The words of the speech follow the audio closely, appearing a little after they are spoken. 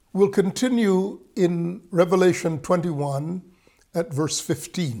We'll continue in Revelation 21 at verse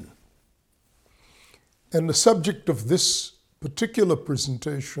 15. And the subject of this particular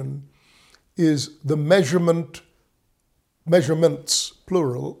presentation is the measurements,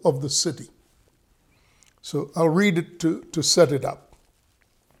 plural, of the city. So I'll read it to set it up.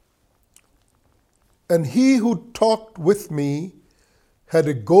 And he who talked with me had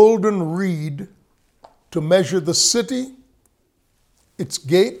a golden reed to measure the city, its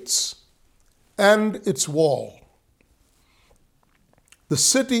gates, and its wall. The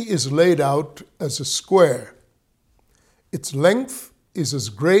city is laid out as a square. Its length is as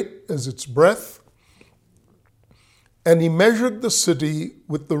great as its breadth. And he measured the city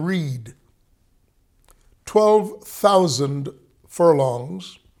with the reed, 12,000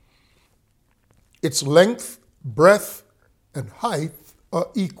 furlongs. Its length, breadth, and height are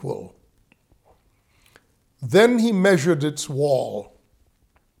equal. Then he measured its wall,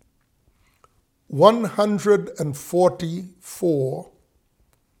 144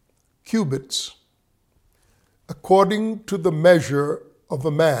 cubits, according to the measure of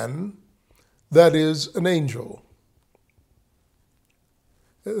a man, that is, an angel.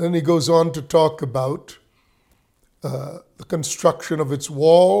 And then he goes on to talk about the construction of its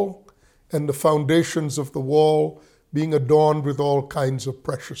wall and the foundations of the wall being adorned with all kinds of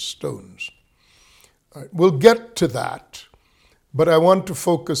precious stones. All right, we'll get to that, but I want to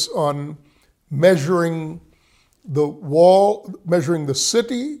focus on measuring the wall, measuring the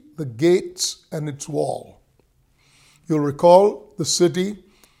city, the gates, and its wall. You'll recall the city,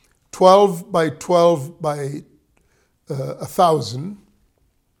 12 by 12 by 1,000,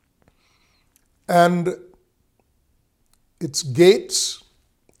 and its gates,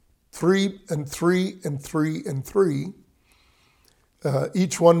 3 and 3 and 3 and 3,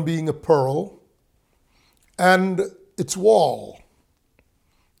 each one being a pearl, and its wall,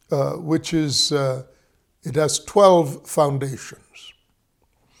 which is, it has 12 foundations.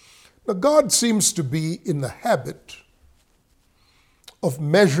 Now, God seems to be in the habit of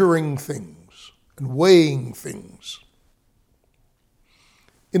measuring things and weighing things.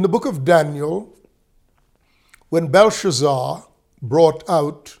 In the book of Daniel, when Belshazzar brought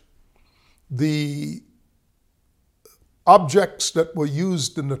out the objects that were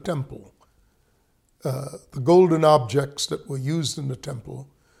used in the temple, the golden objects that were used in the temple,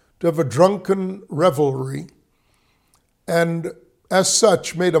 to have a drunken revelry, and as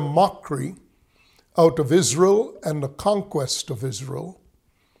such made a mockery out of Israel and the conquest of Israel.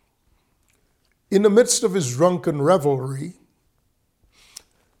 In the midst of his drunken revelry,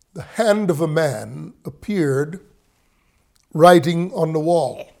 the hand of a man appeared writing on the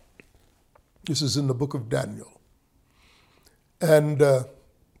wall. This is in the book of Daniel. And the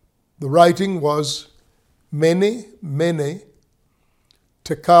writing was Mene, Mene,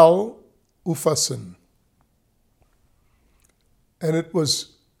 Tekel, Upharsin. And it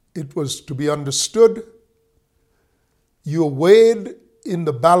was to be understood, you are weighed in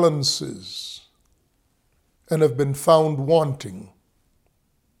the balances and have been found wanting.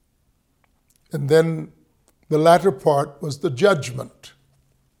 And then the latter part was the judgment.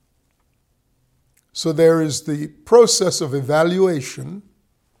 So there is the process of evaluation,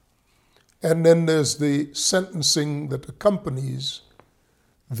 and then there's the sentencing that accompanies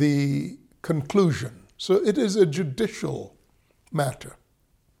the conclusion. So it is a judicial matter.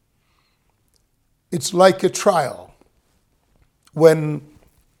 It's like a trial when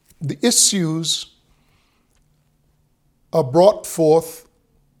the issues are brought forth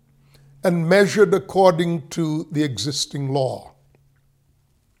and measured according to the existing law.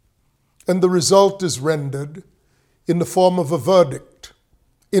 And the result is rendered in the form of a verdict,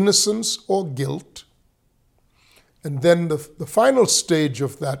 innocence or guilt. And then the final stage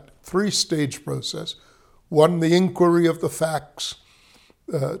of that three-stage process, one, the inquiry of the facts,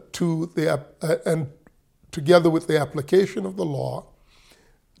 and together with the application of the law,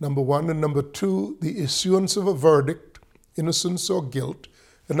 number one, and number two, the issuance of a verdict, innocence or guilt,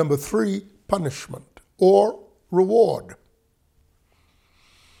 and number three, punishment or reward.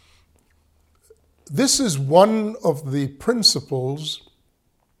 This is one of the principles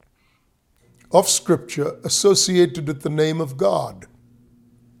of Scripture associated with the name of God.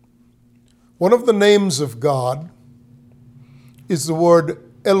 One of the names of God is the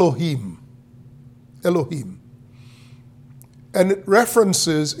word Elohim. Elohim. And it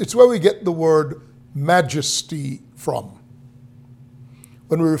references, it's where we get the word majesty from.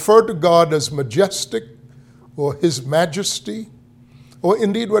 When we refer to God as majestic or His Majesty, or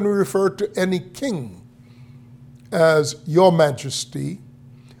indeed when we refer to any king as Your Majesty,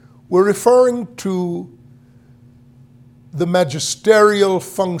 we're referring to the magisterial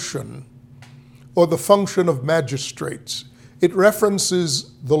function or the function of magistrates. It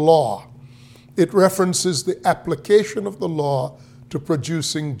references the law. It references the application of the law to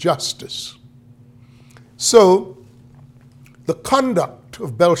producing justice. So, the conduct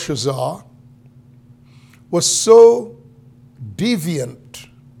of Belshazzar was so deviant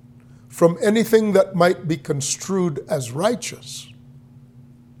from anything that might be construed as righteous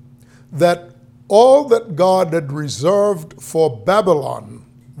that all that God had reserved for Babylon,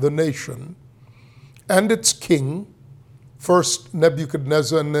 the nation, and its king, first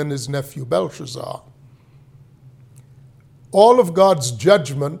Nebuchadnezzar and then his nephew Belshazzar, all of God's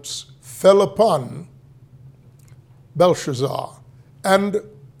judgments fell upon Belshazzar, and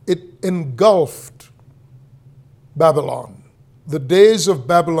it engulfed Babylon. The days of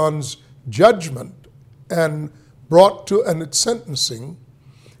Babylon's judgment and brought to and its sentencing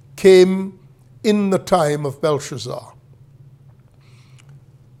came in the time of Belshazzar.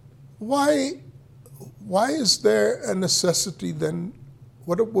 Why is there a necessity then?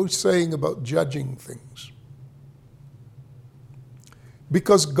 What are we saying about judging things?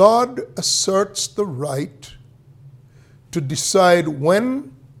 Because God asserts the right to decide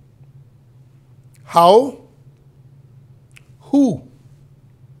when, how, who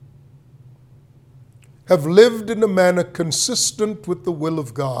have lived in a manner consistent with the will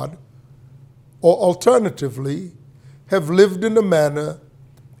of God, or alternatively, have lived in a manner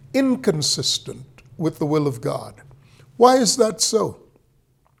inconsistent with the will of God. Why is that so?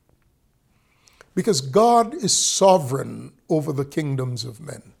 Because God is sovereign over the kingdoms of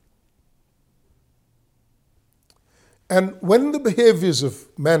men. And when the behaviors of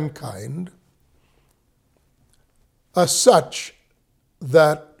mankind are such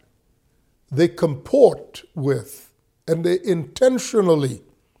that they comport with and they intentionally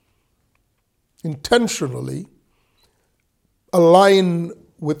align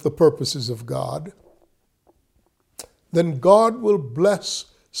with the purposes of God, then God will bless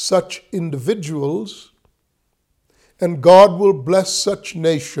such individuals and God will bless such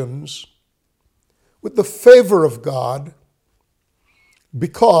nations with the favor of God,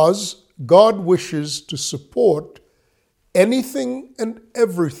 because God wishes to support anything and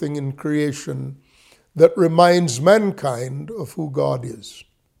everything in creation that reminds mankind of who God is.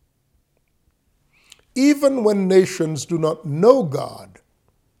 Even when nations do not know God,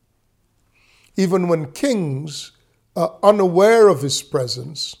 even when kings are unaware of his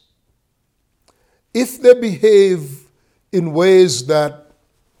presence, if they behave in ways that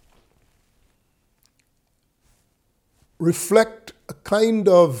reflect a kind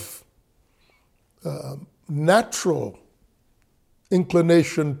of natural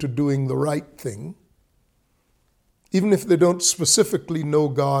inclination to doing the right thing, even if they don't specifically know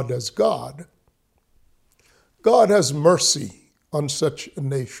God as God, God has mercy on such a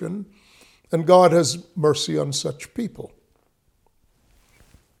nation, and God has mercy on such people.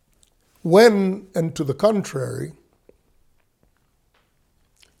 When, and to the contrary,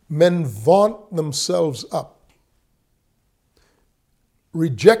 men vaunt themselves up,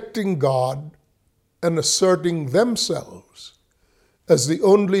 rejecting God and asserting themselves as the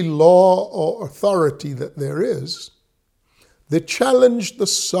only law or authority that there is, they challenge the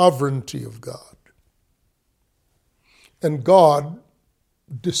sovereignty of God. And God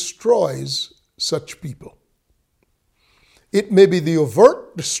destroys such people. It may be the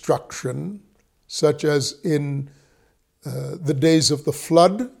overt destruction, such as in the days of the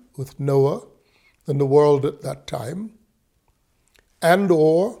flood with Noah and the world at that time, and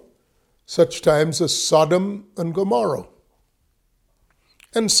or such times as Sodom and Gomorrah.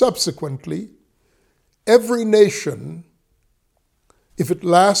 And subsequently, every nation, if it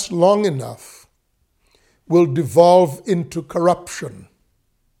lasts long enough, will devolve into corruption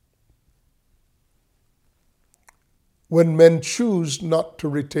when men choose not to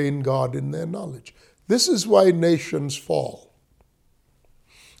retain God in their knowledge. This is why nations fall.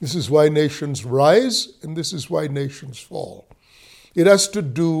 This is why nations rise, and this is why nations fall. It has to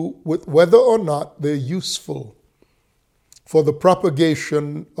do with whether or not they're useful for the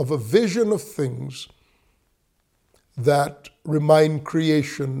propagation of a vision of things that remind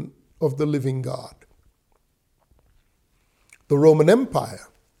creation of the living God. The Roman Empire,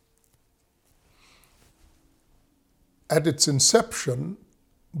 at its inception,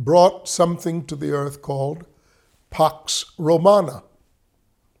 brought something to the earth called Pax Romana,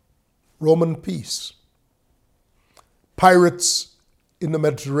 Roman peace. Pirates in the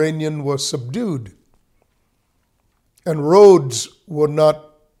Mediterranean were subdued, and roads were not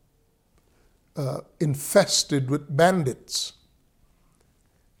infested with bandits.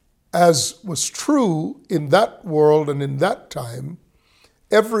 as was true in that world and in that time,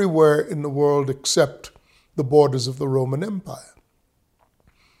 everywhere in the world except the borders of the Roman Empire.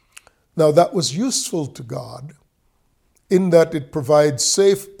 Now, that was useful to God in that it provided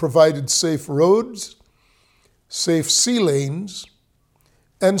safe roads, safe sea lanes,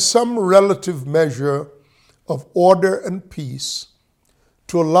 and some relative measure of order and peace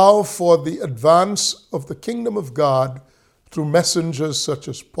to allow for the advance of the kingdom of God through messengers such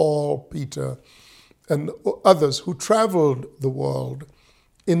as Paul, Peter, and others who traveled the world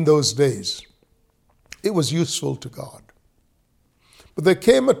in those days. It was useful to God. But there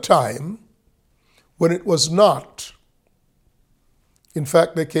came a time when it was not. In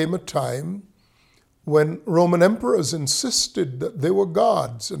fact, there came a time when Roman emperors insisted that they were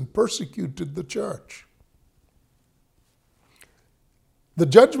gods and persecuted the church. The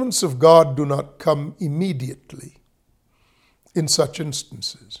judgments of God do not come immediately in such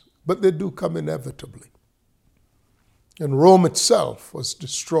instances, but they do come inevitably. And Rome itself was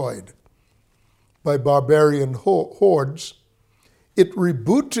destroyed by barbarian hordes. It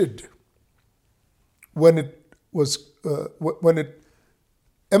rebooted when it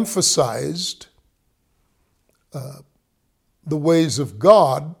emphasized the ways of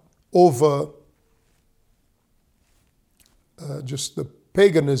God over just the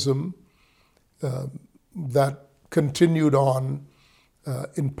paganism that continued on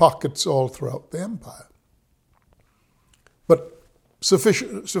in pockets all throughout the empire. But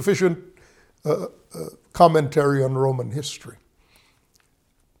sufficient commentary on Roman history.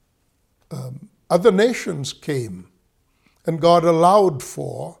 Other nations came, and God allowed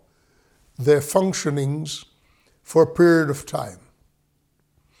for their functionings for a period of time.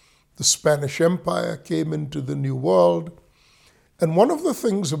 The Spanish Empire came into the New World, and one of the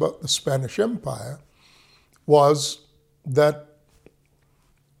things about the Spanish Empire was that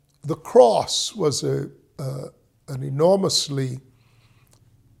the cross was an enormously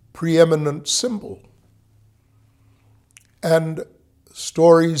preeminent symbol. And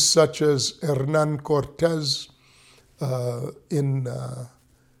stories such as Hernan Cortés in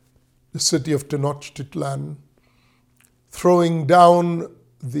the city of Tenochtitlan, throwing down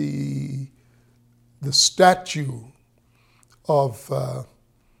the statue of a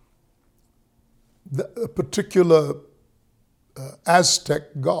particular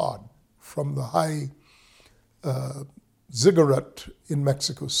Aztec god from the high ziggurat in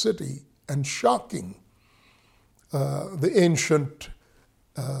Mexico City, and shocking the ancient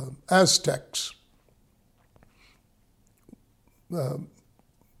Aztecs.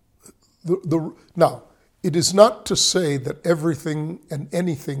 Now, it is not to say that everything and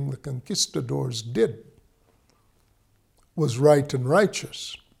anything the conquistadors did was right and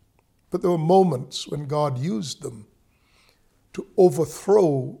righteous, but there were moments when God used them to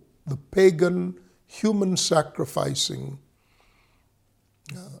overthrow the pagan, human-sacrificing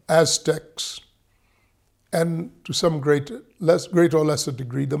Aztecs, and to some great or lesser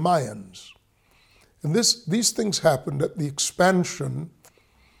degree, the Mayans. And these things happened at the expansion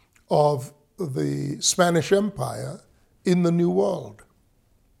of the Spanish Empire in the New World.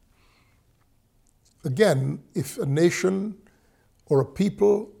 Again, if a nation or a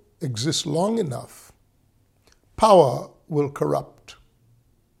people exists long enough, power will corrupt.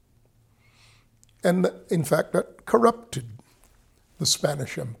 And in fact, that corrupted the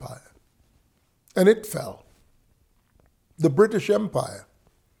Spanish Empire. And it fell. The British Empire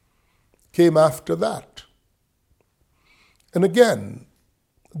came after that. And again,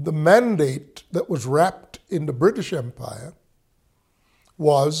 the mandate that was wrapped in the British Empire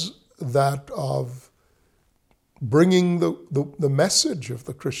was that of bringing the message of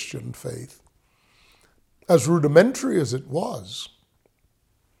the Christian faith, as rudimentary as it was,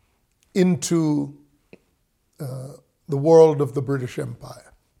 into the world of the British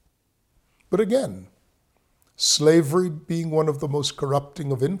Empire. But again, slavery being one of the most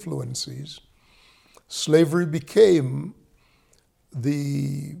corrupting of influences, slavery became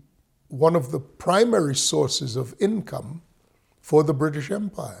one of the primary sources of income for the British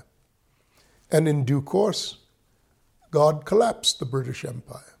Empire. And in due course, God collapsed the British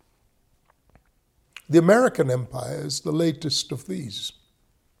Empire. The American Empire is the latest of these.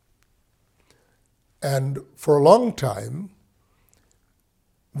 And for a long time,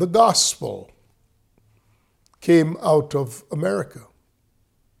 the gospel came out of America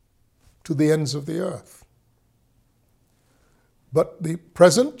to the ends of the earth. But the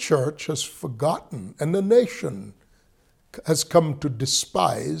present church has forgotten, and the nation has come to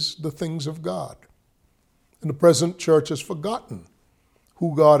despise the things of God. And the present church has forgotten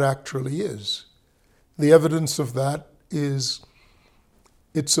who God actually is. The evidence of that is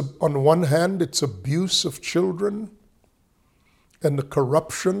On one hand, it's abuse of children and the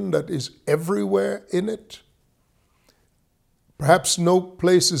corruption that is everywhere in it. Perhaps no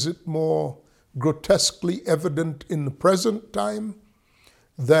place is it more grotesquely evident in the present time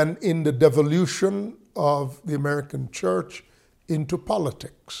than in the devolution of the American church into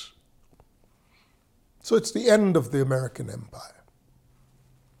politics. So it's the end of the American empire.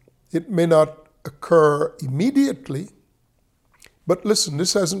 It may not occur immediately, but listen,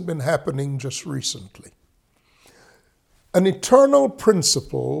 this hasn't been happening just recently. An eternal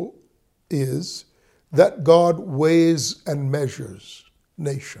principle is that God weighs and measures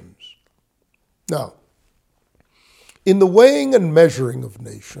nations. Now, in the weighing and measuring of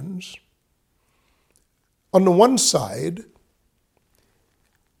nations, on the one side,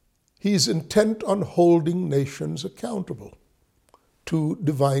 he's intent on holding nations accountable to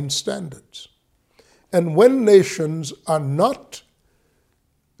divine standards. And when nations are not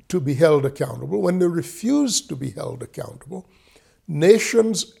to be held accountable, when they refuse to be held accountable,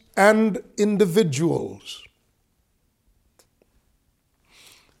 nations and individuals,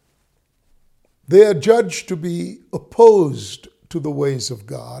 they are judged to be opposed to the ways of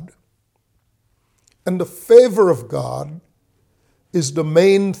God, and the favor of God is the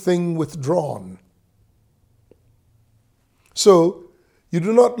main thing withdrawn. So, you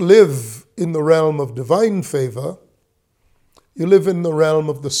do not live in the realm of divine favor, you live in the realm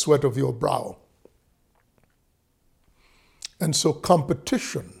of the sweat of your brow. And so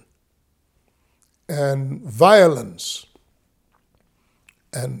competition and violence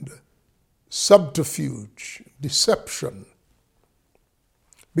and subterfuge, deception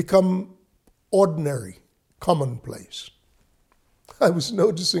become ordinary, commonplace. I was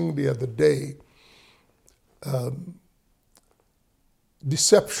noticing the other day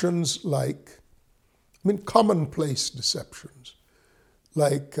deceptions like, commonplace deceptions,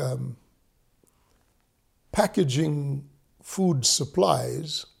 like packaging food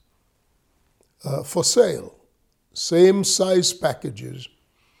supplies for sale. Same size packages,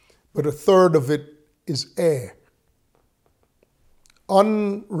 but a third of it is air.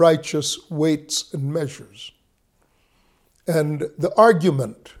 Unrighteous weights and measures. And the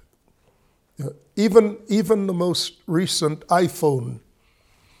argument, even the most recent iPhone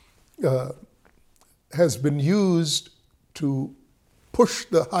has been used to push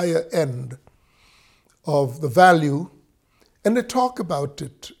the higher end of the value, and they talk about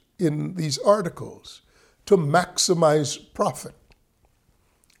it in these articles, to maximize profit.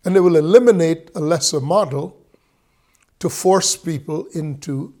 And they will eliminate a lesser model to force people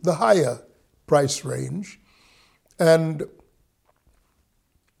into the higher price range and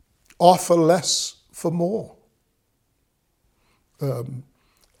offer less for more.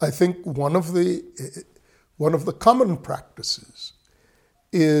 I think one of the common practices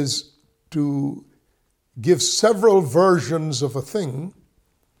is to give several versions of a thing,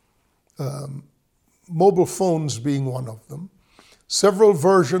 mobile phones being one of them, several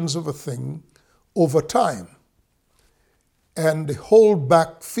versions of a thing over time, and hold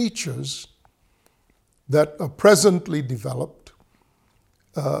back features that are presently developed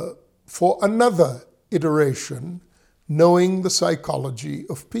for another iteration, knowing the psychology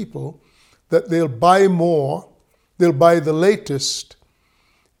of people, that they'll buy more, they'll buy the latest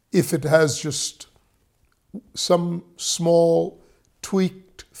if it has just some small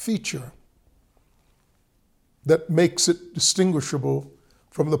tweaked feature that makes it distinguishable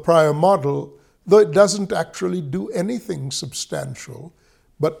from the prior model, though it doesn't actually do anything substantial,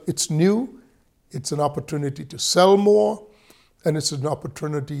 but it's new, it's an opportunity to sell more, and it's an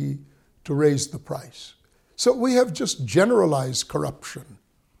opportunity to raise the price. So we have just generalized corruption.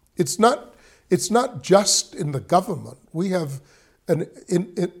 It's not just in the government. We have in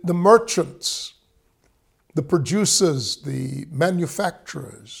the merchants, the producers, the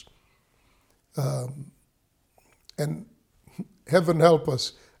manufacturers, and heaven help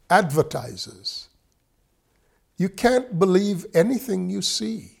us, advertisers. You can't believe anything you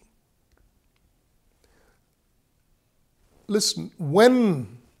see. Listen,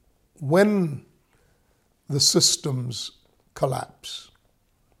 when the systems collapse,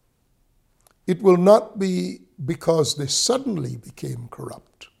 it will not be because they suddenly became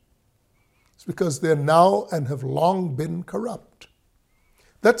corrupt. It's because they're now and have long been corrupt.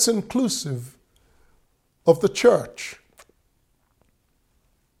 That's inclusive of the church,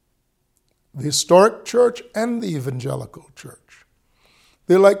 the historic church and the evangelical church.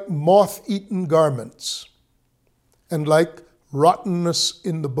 They're like moth-eaten garments and like rottenness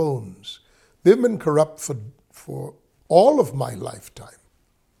in the bones. They've been corrupt for all of my lifetime.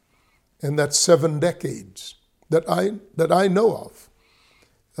 And that's 7 decades that I know of.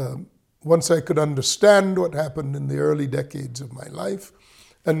 once I could understand what happened in the early decades of my life,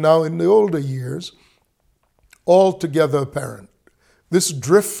 and now in the older years, altogether apparent. This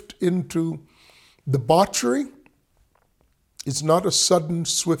drift into debauchery is not a sudden,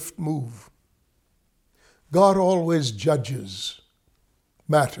 swift move. God always judges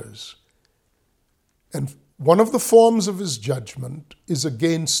matters. And one of the forms of his judgment is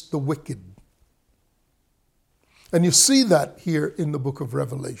against the wicked. And you see that here in the book of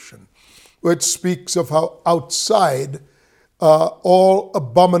Revelation, where it speaks of how outside all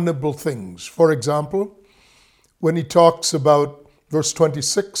abominable things. For example, when he talks about verse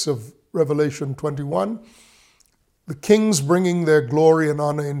 26 of Revelation 21, the kings bringing their glory and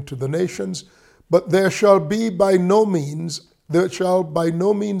honor into the nations, but there shall by no means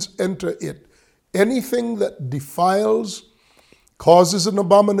enter it anything that defiles, causes an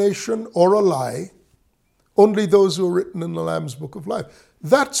abomination or a lie, only those who are written in the Lamb's book of life.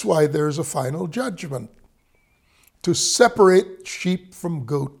 That's why there is a final judgment, to separate sheep from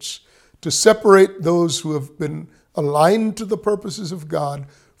goats, to separate those who have been aligned to the purposes of God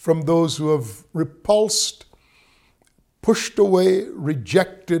from those who have repulsed, pushed away,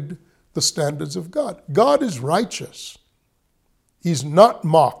 rejected the standards of God. God is righteous. He's not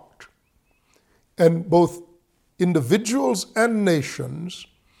mocked. And both individuals and nations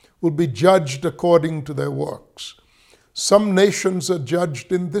will be judged according to their works. Some nations are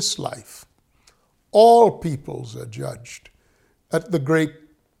judged in this life. All peoples are judged at the great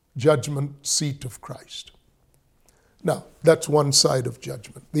judgment seat of Christ. Now, that's one side of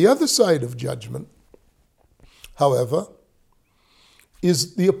judgment. The other side of judgment, however,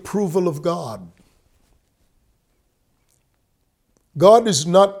 is the approval of God. God is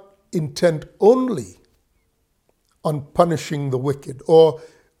not intent only on punishing the wicked or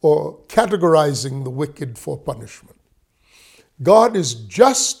categorizing the wicked for punishment. God is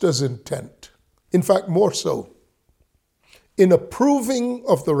just as intent, in fact more so, in approving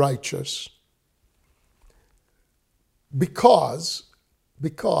of the righteous because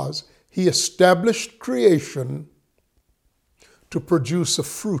he established creation to produce a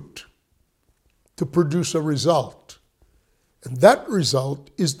fruit, to produce a result. And that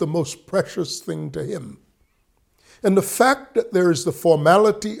result is the most precious thing to him. And the fact that there is the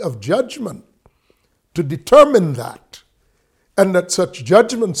formality of judgment to determine that, and that such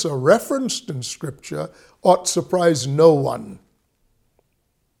judgments are referenced in Scripture, ought surprise no one.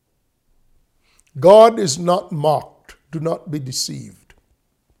 God is not mocked. Do not be deceived.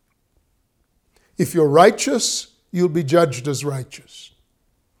 If you're righteous, you'll be judged as righteous.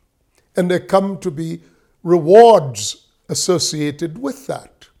 And there come to be rewards associated with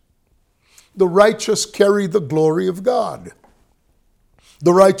that. The righteous carry the glory of God.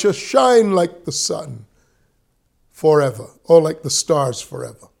 The righteous shine like the sun forever, or like the stars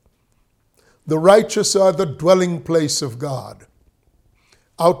forever. The righteous are the dwelling place of God.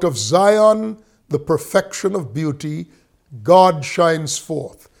 Out of Zion, the perfection of beauty, God shines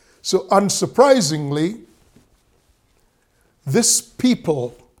forth. So unsurprisingly, this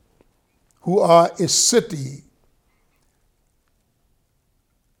people who are a city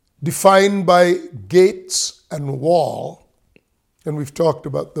defined by gates and wall, and we've talked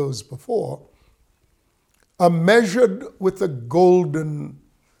about those before, are measured with a golden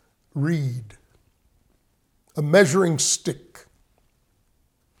reed, a measuring stick.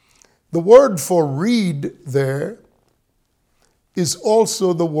 The word for reed there is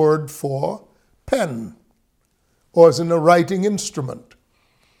also the word for pen, or as in a writing instrument.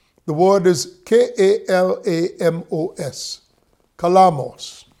 The word is Kalamos,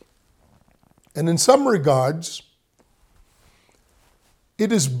 kalamos. And in some regards,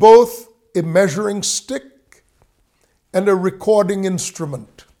 it is both a measuring stick and a recording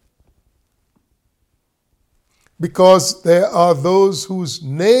instrument, because there are those whose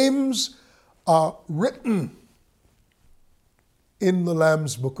names are written in the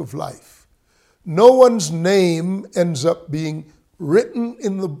Lamb's Book of Life. No one's name ends up being written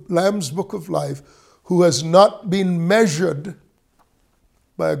in the Lamb's Book of Life who has not been measured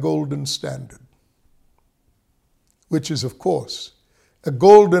by a golden standard, which is, of course, a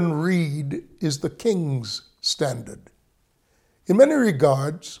golden reed is the king's standard. In many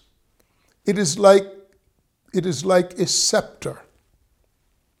regards, it is like a scepter.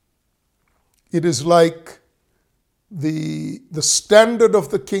 It is like the standard of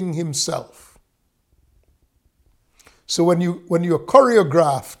the king himself. So when you're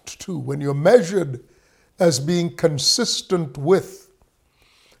choreographed too, when you're measured as being consistent with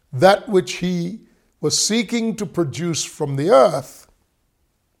that which he was seeking to produce from the earth,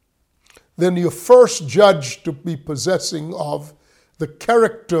 then you're first judged to be possessing of the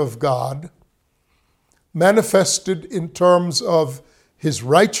character of God manifested in terms of his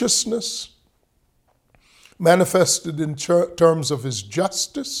righteousness, manifested in terms of his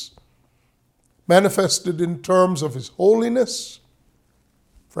justice, manifested in terms of his holiness,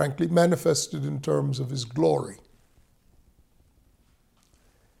 frankly, manifested in terms of his glory.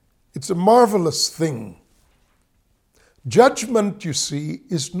 It's a marvelous thing. Judgment, you see,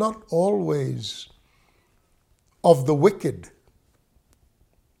 is not always of the wicked.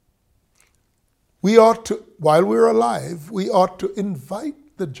 We ought to, while we're alive, we ought to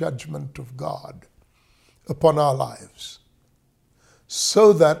invite the judgment of God upon our lives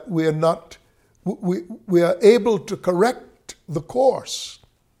so that we are able to correct the course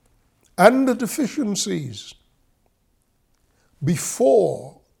and the deficiencies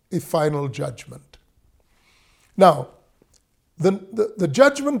before a final judgment. Now, the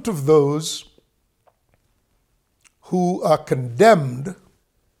judgment of those who are condemned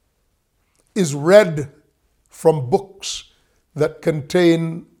is read from books that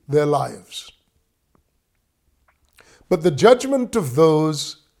contain their lives. But the judgment of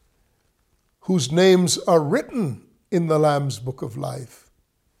those whose names are written in the Lamb's Book of Life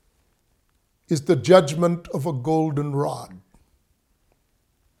is the judgment of a golden rod.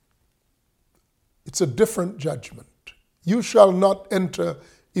 It's a different judgment. You shall not enter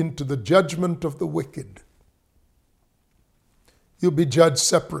into the judgment of the wicked. You'll be judged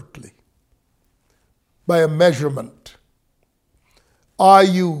separately by a measurement. Are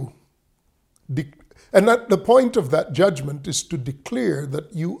you, and the point of that judgment is to declare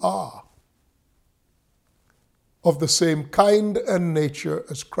that you are of the same kind and nature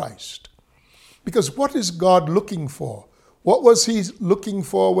as Christ. Because what is God looking for? What was he looking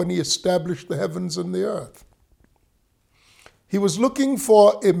for when he established the heavens and the earth? He was looking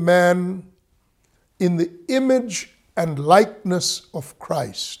for a man in the image and likeness of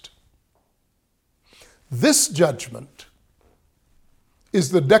Christ. This judgment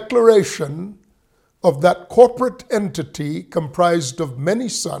is the declaration of that corporate entity comprised of many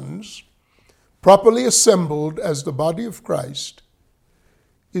sons, properly assembled as the body of Christ.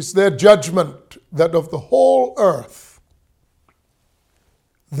 Is their judgment that of the whole earth,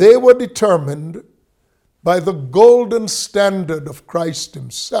 they were determined by the golden standard of Christ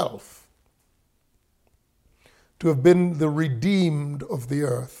himself to have been the redeemed of the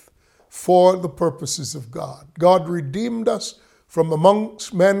earth for the purposes of God. God redeemed us from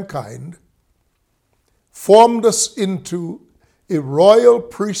amongst mankind, formed us into a royal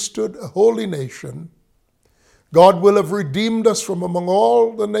priesthood, a holy nation. God will have redeemed us from among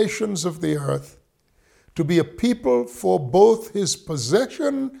all the nations of the earth to be a people for both his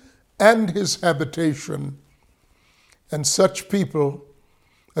possession and his habitation. And such people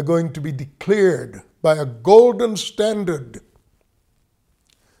are going to be declared by a golden standard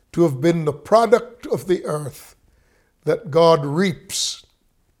to have been the product of the earth that God reaps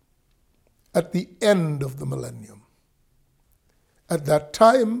at the end of the millennium. At that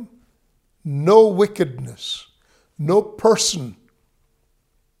time, no wickedness, no person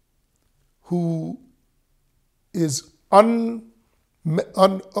who is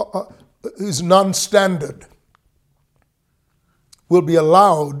is non-standard will be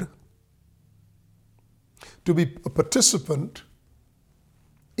allowed to be a participant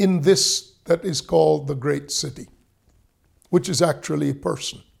in this that is called the great city, which is actually a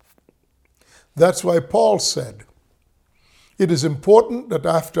person. That's why Paul said, it is important that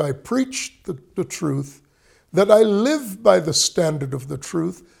after I preach the truth, that I live by the standard of the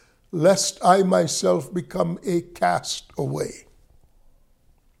truth, lest I myself become a castaway.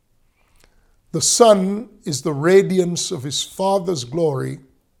 The Son is the radiance of his Father's glory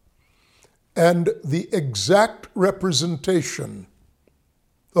and the exact representation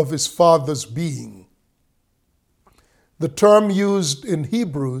of his Father's being. The term used in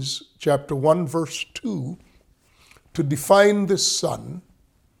Hebrews chapter 1 verse 2 to define this Son,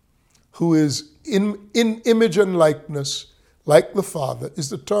 who is in image and likeness like the Father, is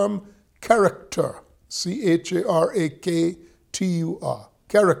the term character, C-H-A-R-A-K-T-U-R,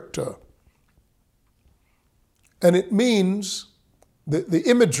 character. And it means, the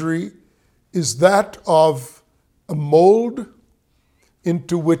imagery is that of a mold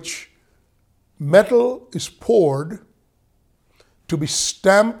into which metal is poured to be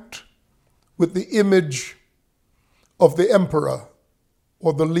stamped with the image of the emperor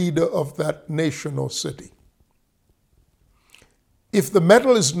or the leader of that nation or city. If the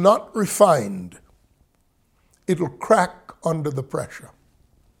metal is not refined, it'll crack under the pressure.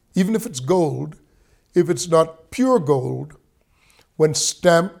 Even if it's gold, if it's not pure gold, when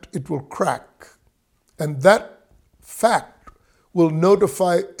stamped, it will crack. And that fact will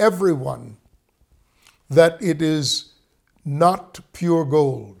notify everyone that it is not pure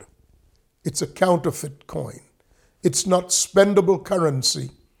gold. It's a counterfeit coin. It's not spendable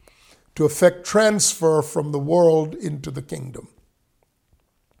currency to effect transfer from the world into the kingdom.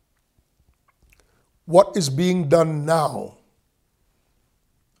 What is being done now,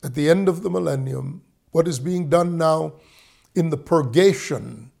 at the end of the millennium, what is being done now in the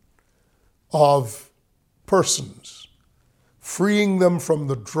purgation of persons, freeing them from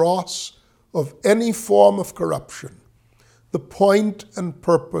the dross of any form of corruption, the point and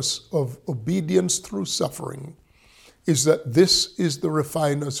purpose of obedience through suffering is that this is the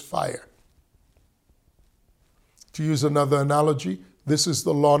refiner's fire. To use another analogy, this is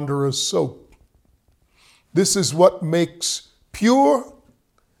the launderer's soap. This is what makes pure.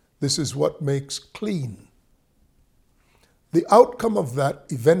 This is what makes clean. The outcome of that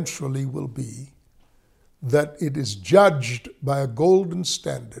eventually will be that it is judged by a golden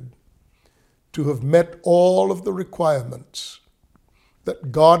standard to have met all of the requirements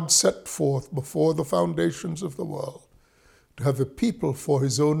that God set forth before the foundations of the world, to have a people for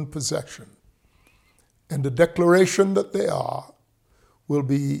his own possession. And the declaration that they are will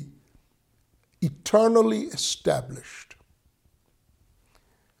be eternally established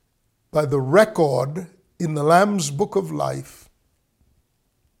by the record in the Lamb's Book of Life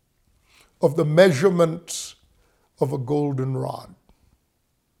of the measurements of a golden rod,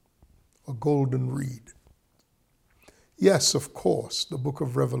 a golden reed. Yes, of course, the book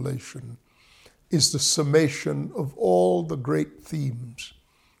of Revelation is the summation of all the great themes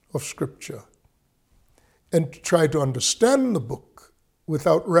of Scripture. And to try to understand the book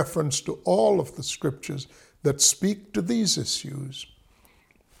without reference to all of the Scriptures that speak to these issues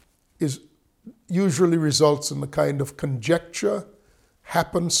usually results in a kind of conjecture,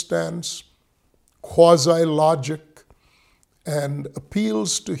 happenstance, quasi-logic, and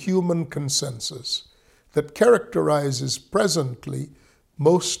appeals to human consensus that characterizes presently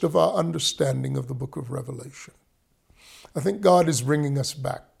most of our understanding of the book of Revelation. I think God is bringing us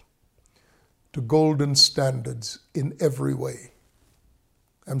back to golden standards in every way.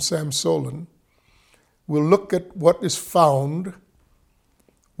 I'm Sam Solon. We'll look at what is found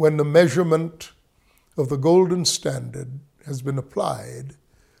when the measurement of the golden standard has been applied.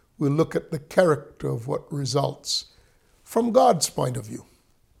 We'll look at the character of what results from God's point of view.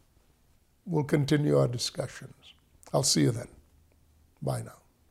 We'll continue our discussions. I'll see you then. Bye now.